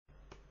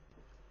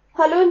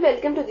Hello and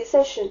welcome to the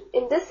session.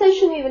 In this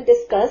session we will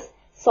discuss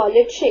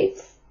solid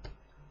shapes.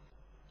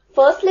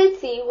 First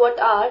let's see what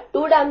are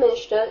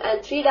two-dimensional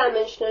and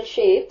three-dimensional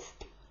shapes.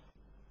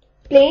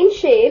 Plane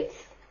shapes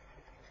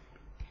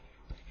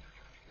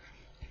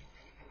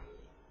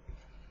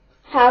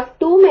have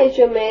two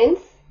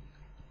measurements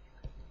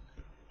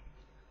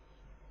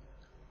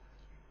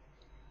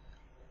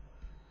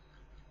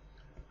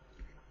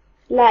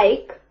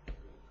like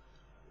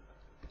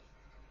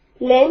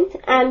length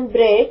and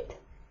breadth,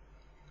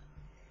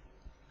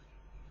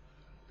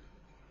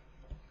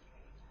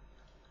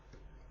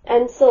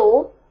 and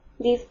so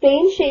these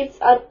plane shapes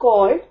are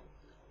called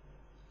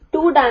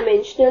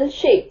two-dimensional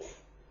shapes.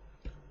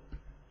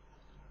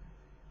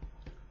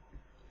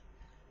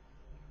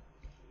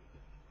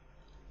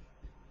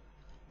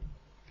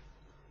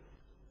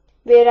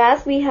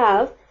 Whereas we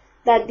have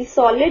that the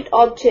solid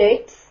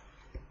objects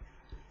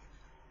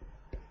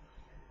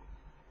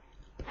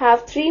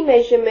have three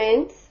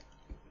measurements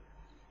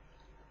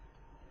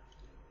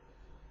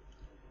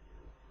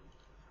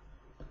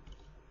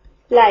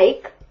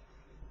like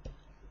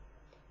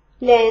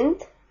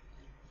length,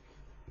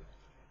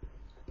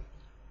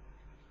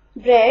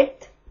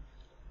 breadth,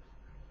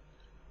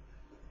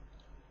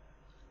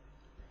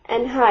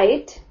 and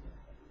height,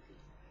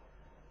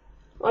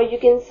 or you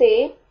can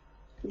say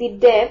the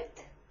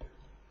depth,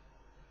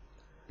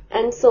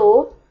 and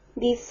so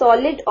these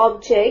solid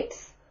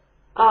objects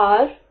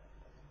are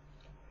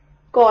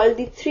called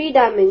the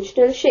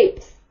three-dimensional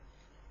shapes.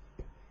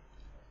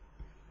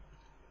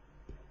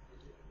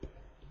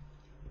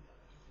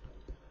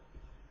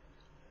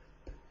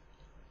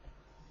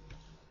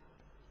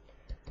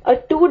 A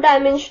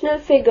two-dimensional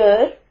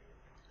figure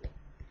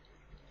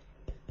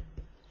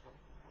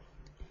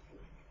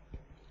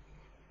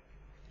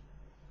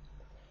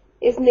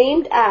is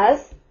named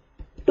as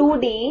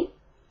 2D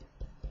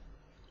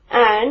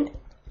and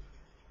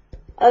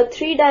a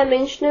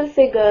three-dimensional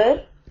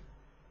figure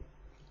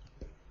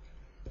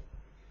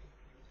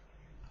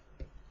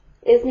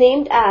is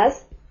named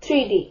as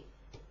 3D.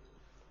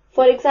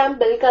 For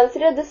example,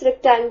 consider this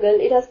rectangle.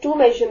 It has two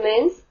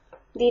measurements,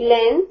 the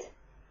length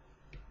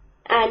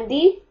and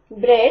the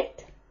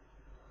breadth,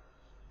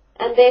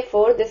 and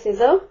therefore this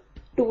is a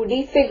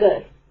 2D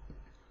figure.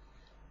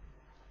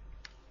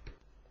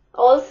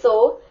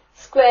 Also,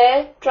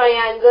 square,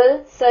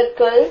 triangle,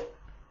 circle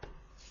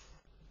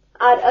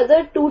are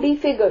other 2D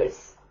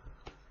figures.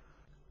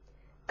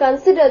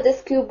 Consider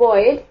this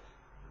cuboid.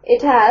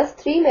 It has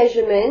three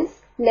measurements,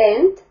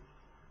 length,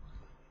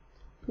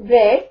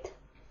 breadth,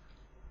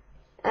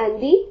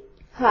 and the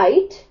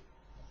height.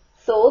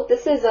 So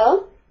this is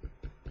a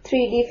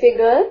 3D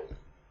figure.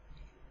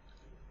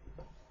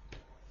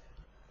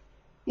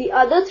 The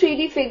other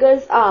 3D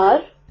figures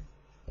are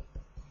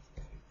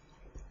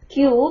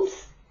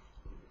cubes,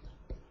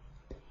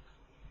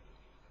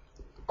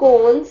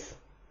 cones,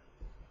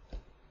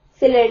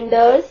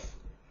 cylinders,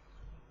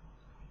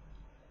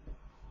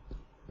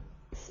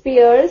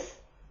 spheres,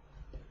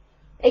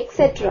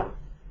 etc.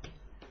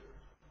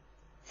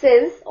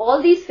 Since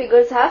all these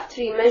figures have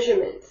three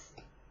measurements.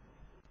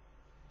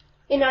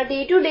 In our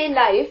day-to-day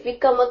life, we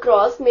come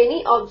across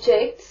many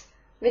objects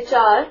which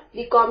are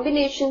the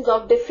combinations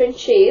of different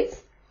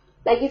shapes.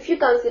 Like if you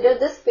consider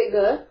this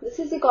figure, this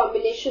is the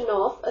combination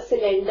of a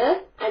cylinder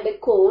and a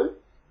cone.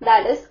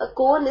 That is, a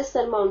cone is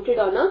surmounted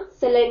on a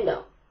cylinder.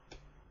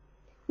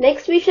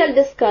 Next we shall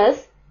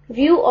discuss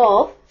view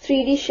of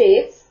 3D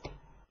shapes.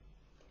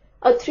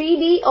 A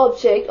 3D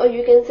object, or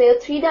you can say a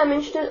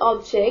three-dimensional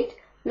object,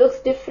 looks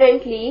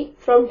differently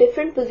from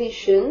different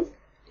positions,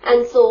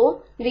 and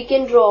so we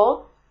can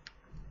draw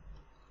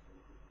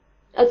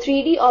a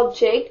 3D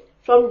object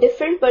from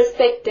different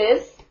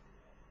perspectives.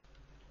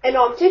 An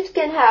object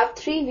can have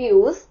three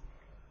views: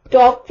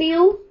 top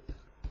view,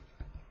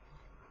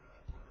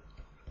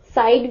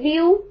 side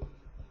view,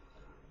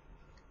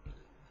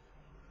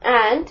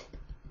 and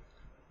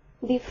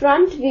the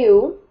front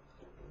view.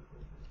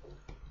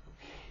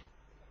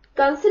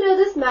 Consider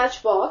this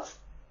matchbox.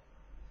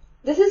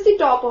 This is the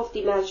top of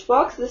the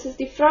matchbox, this is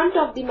the front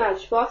of the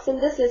matchbox,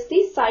 and this is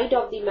the side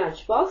of the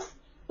matchbox.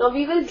 Now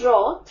we will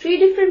draw three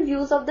different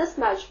views of this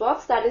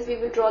matchbox. That is, we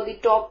will draw the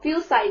top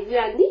view, side view,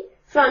 and the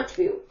front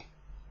view.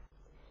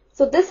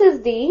 So this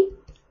is the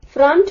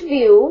front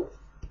view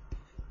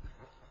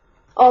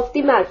of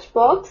the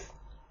matchbox.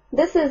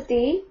 This is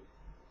the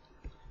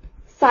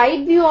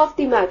side view of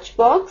the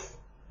matchbox,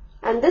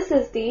 and this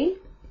is the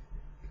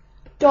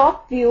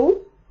top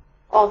view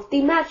of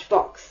the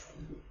matchbox.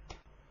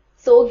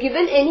 So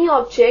given any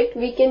object,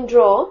 we can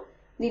draw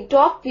the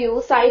top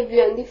view, side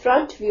view, and the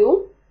front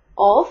view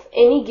of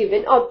any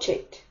given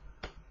object.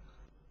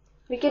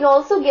 We can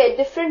also get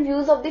different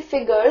views of the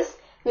figures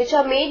which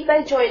are made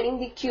by joining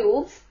the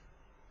cubes.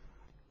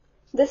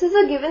 This is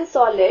a given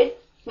solid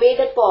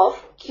made up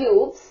of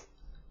cubes.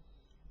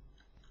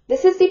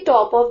 This is the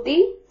top of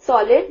the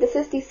solid, this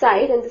is the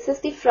side, and this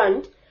is the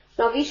front.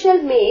 Now we shall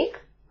make,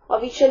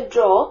 or we shall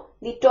draw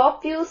the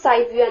top view,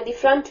 side view, and the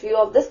front view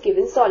of this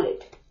given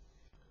solid.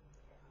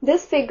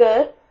 This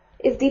figure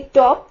is the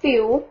top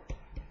view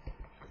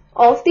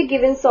of the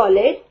given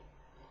solid.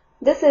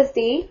 This is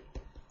the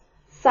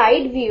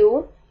side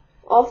view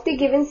of the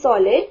given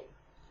solid,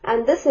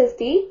 and this is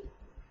the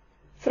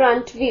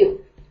front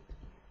view.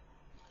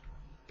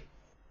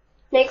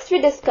 Next we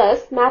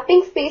discuss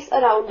mapping space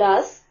around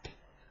us.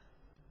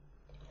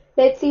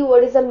 Let's see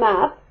what is a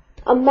map.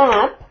 A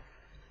map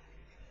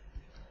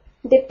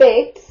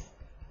depicts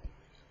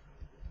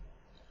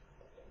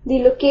the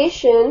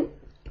location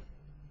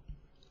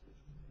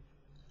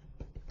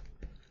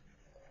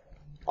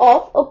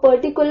of a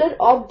particular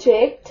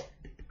object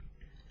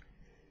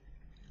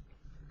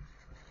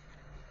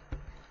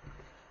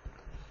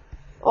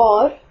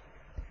or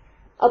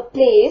a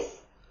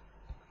place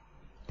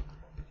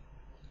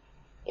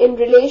in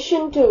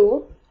relation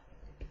to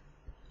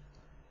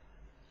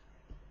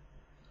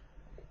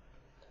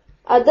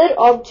other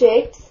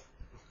objects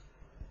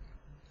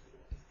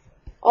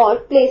or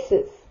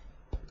places.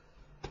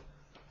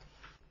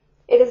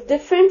 It is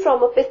different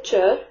from a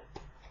picture,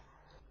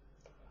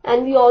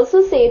 and we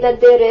also say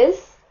that there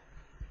is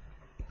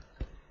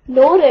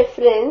no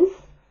reference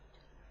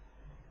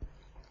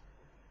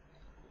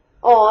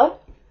or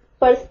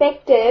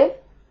perspective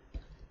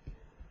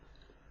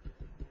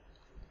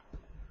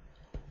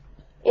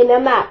in a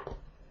map.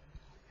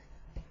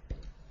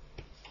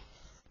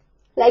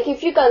 Like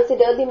if you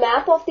consider the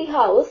map of the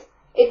house,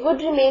 it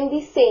would remain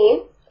the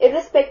same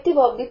irrespective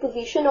of the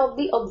position of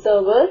the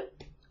observer.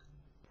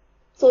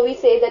 So we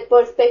say that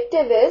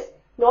perspective is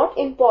not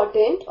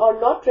important or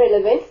not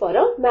relevant for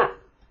a map.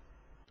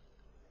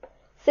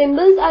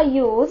 Symbols are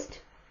used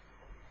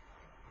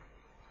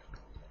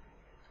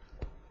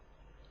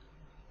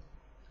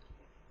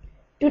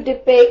to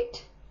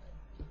depict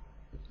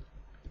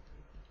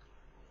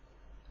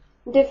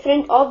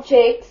different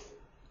objects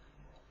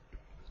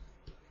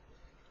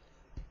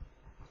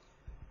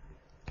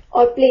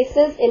or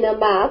places in a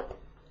map,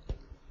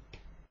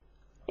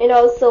 and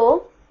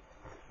also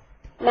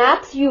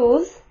maps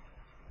use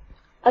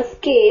a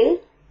scale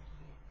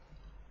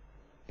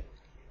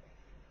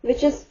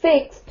which is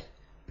fixed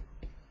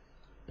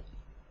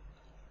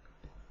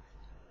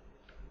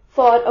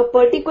for a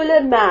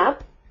particular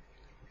map,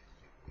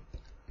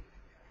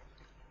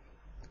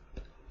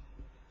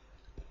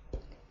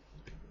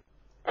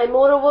 and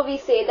moreover we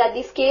say that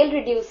the scale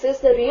reduces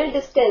the real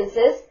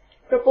distances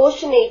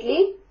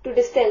proportionately to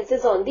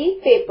distances on the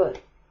paper.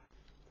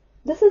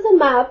 This is a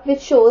map which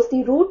shows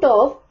the route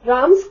of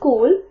Ram's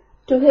school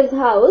to his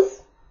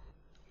house.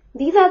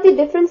 These are the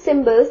different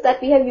symbols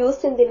that we have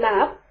used in the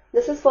map.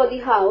 This is for the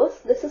house,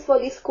 this is for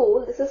the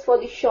school, this is for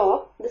the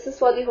shop, this is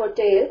for the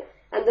hotel,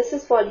 and this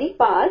is for the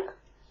park.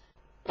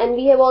 And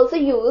we have also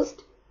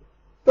used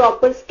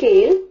proper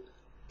scale.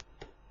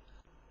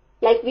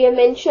 Like we have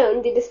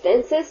mentioned the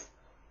distances.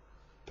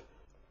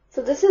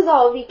 So this is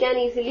how we can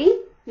easily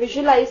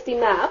visualize the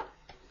map.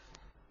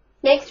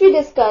 Next we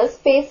discuss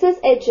faces,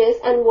 edges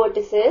and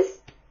vertices.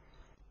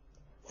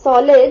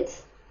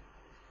 Solids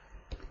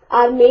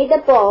are made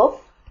up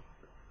of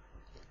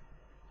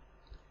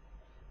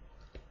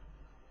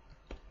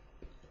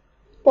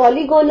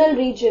polygonal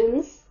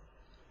regions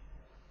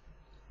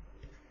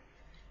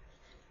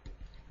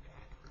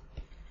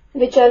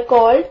which are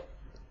called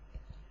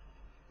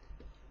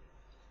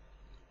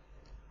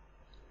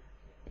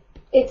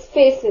its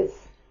faces.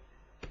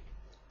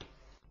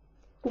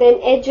 Then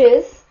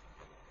edges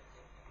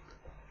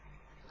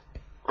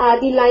are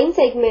the line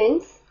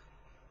segments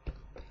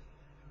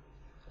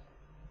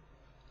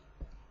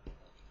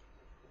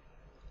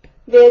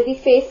where the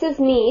faces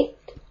meet.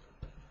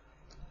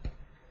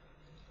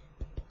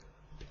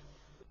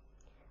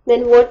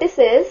 Then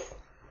vertices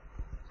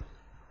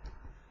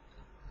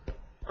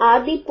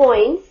are the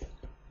points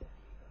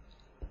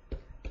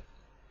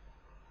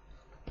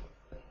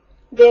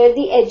where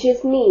the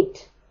edges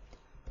meet.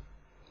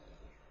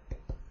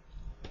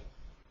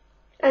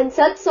 And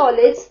such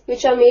solids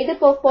which are made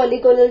up of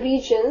polygonal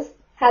regions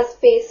has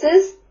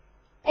faces,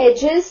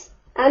 edges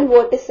and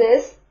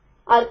vertices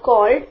are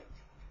called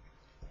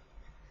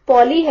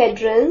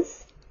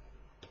polyhedrons.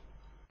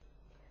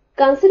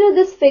 Consider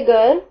this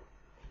figure.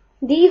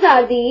 These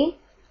are the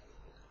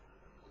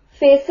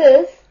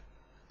faces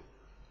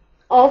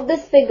of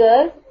this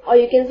figure, or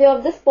you can say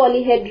of this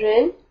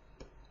polyhedron.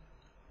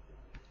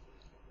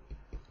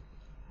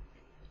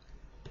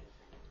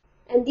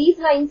 And these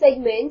line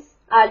segments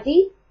are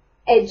the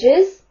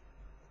edges,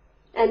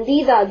 and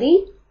these are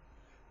the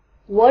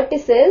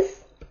vertices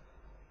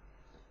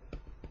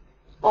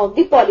of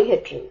the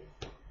polyhedron.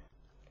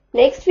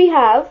 Next we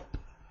have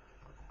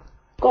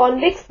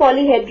convex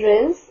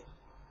polyhedrons.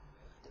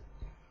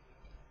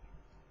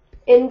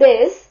 In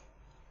this,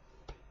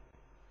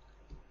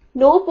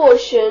 no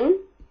portion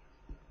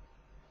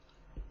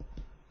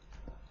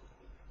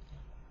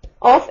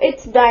of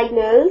its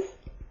diagonals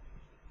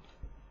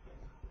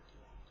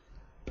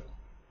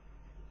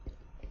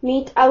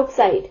meet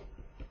outside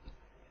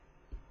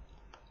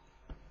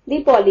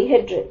the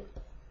polyhedron.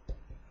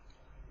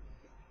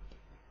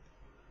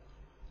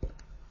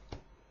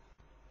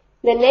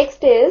 The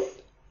next is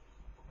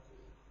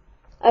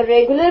a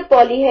regular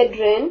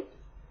polyhedron.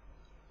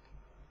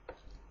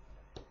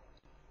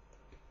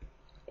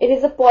 It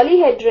is a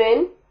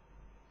polyhedron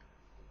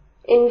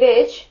in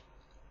which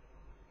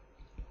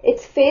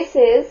its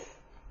faces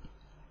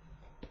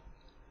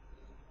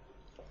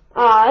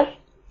are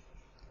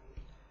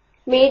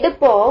made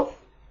up of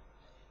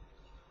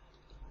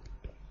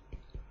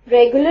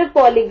regular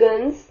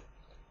polygons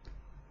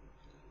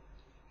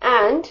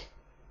and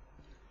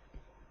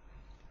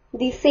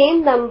the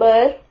same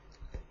number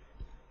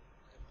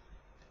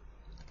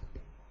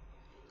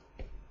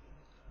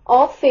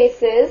of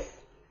faces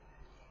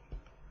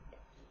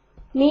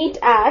meet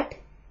at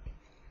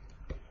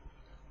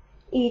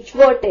each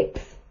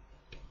vertex.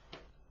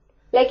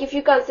 Like if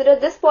you consider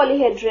this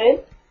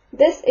polyhedron,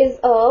 this is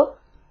a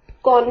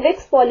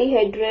convex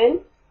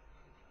polyhedron.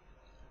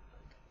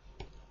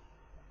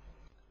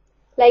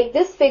 Like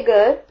this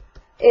figure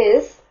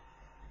is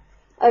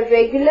a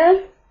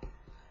regular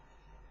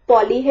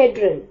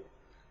polyhedron.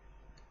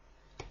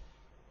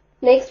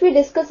 Next we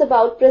discuss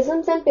about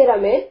prisms and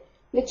pyramid,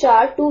 which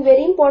are two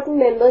very important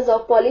members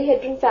of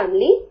polyhedron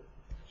family.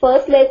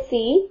 First, let's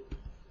see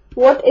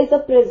what is a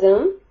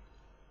prism.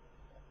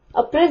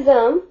 A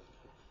prism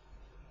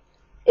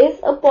is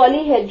a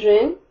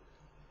polyhedron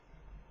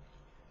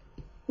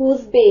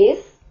whose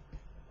base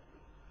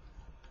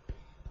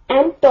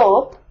and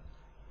top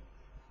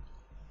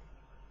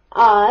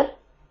are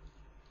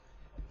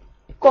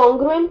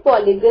congruent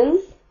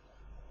polygons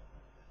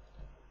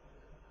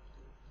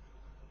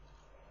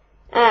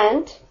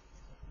and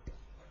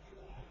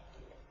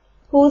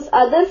whose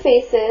other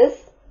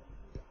faces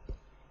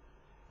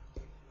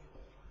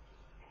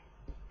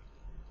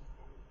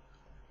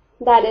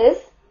that is,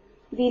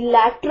 the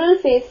lateral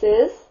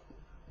faces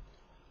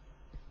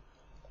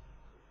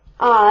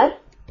are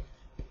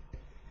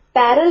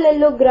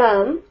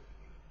parallelogram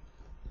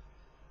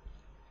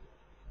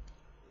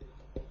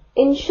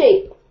in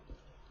shape.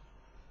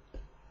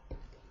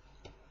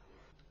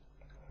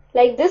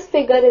 Like this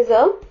figure is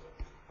a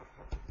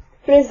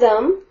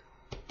prism.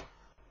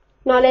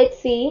 Now let's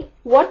see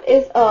what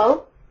is a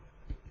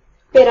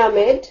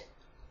pyramid.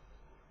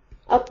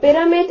 A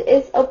pyramid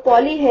is a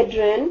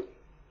polyhedron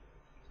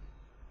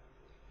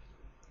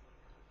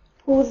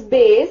whose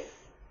base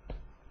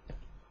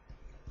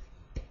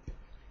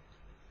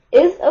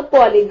is a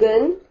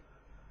polygon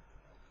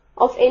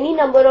of any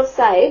number of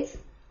sides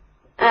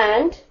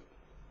and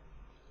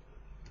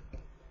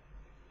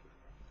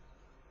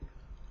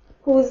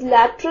whose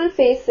lateral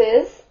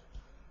faces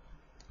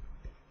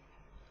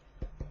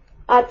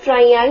are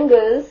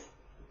triangles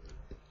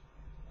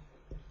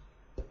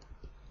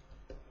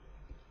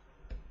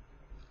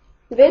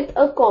with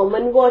a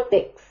common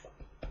vertex.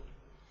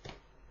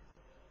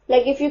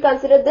 Like if you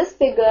consider this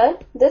figure,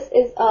 this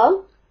is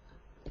a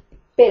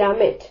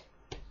pyramid.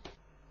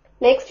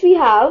 Next we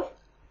have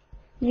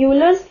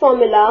Euler's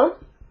formula.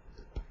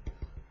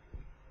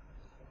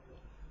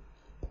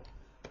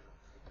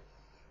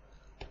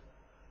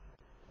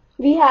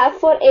 We have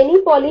for any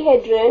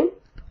polyhedron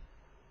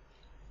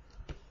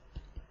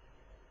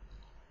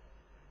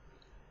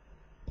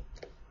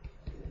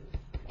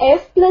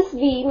f plus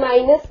v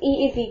minus e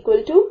is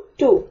equal to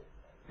 2,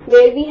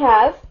 where we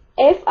have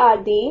f are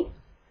the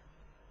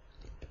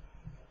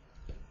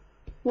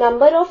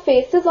number of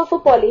faces of a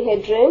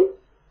polyhedron,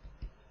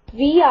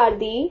 v are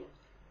the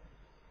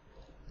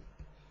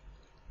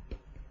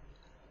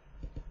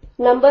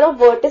number of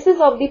vertices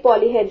of the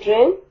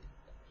polyhedron,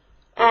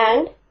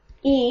 and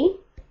e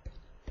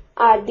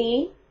are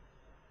the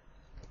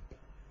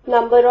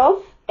number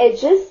of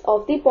edges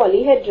of the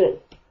polyhedron.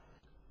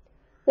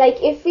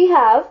 Like if we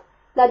have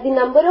that the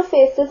number of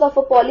faces of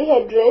a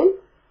polyhedron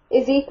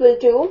is equal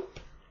to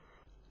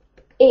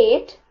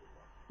 8,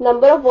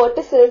 number of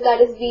vertices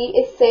that is v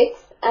is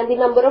 6 and the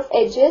number of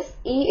edges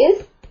e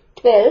is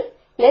 12.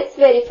 Let's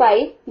verify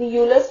the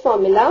Euler's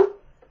formula.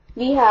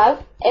 We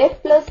have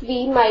f plus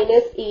v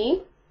minus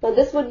e. Now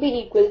this would be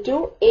equal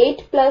to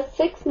 8 plus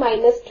 6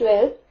 minus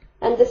 12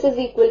 and this is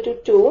equal to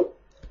 2.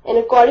 And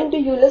according to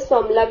Euler's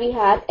formula we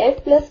have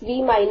f plus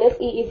v minus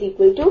e is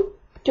equal to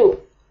 2.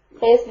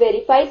 Hence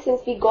verified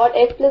since we got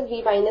f plus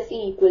v minus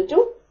e equal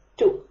to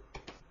 2.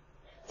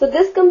 So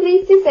this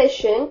completes the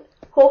session.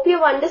 Hope you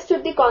have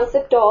understood the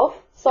concept of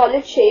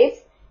solid shapes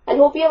and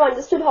hope you have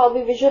understood how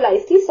we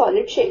visualize these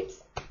solid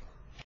shapes.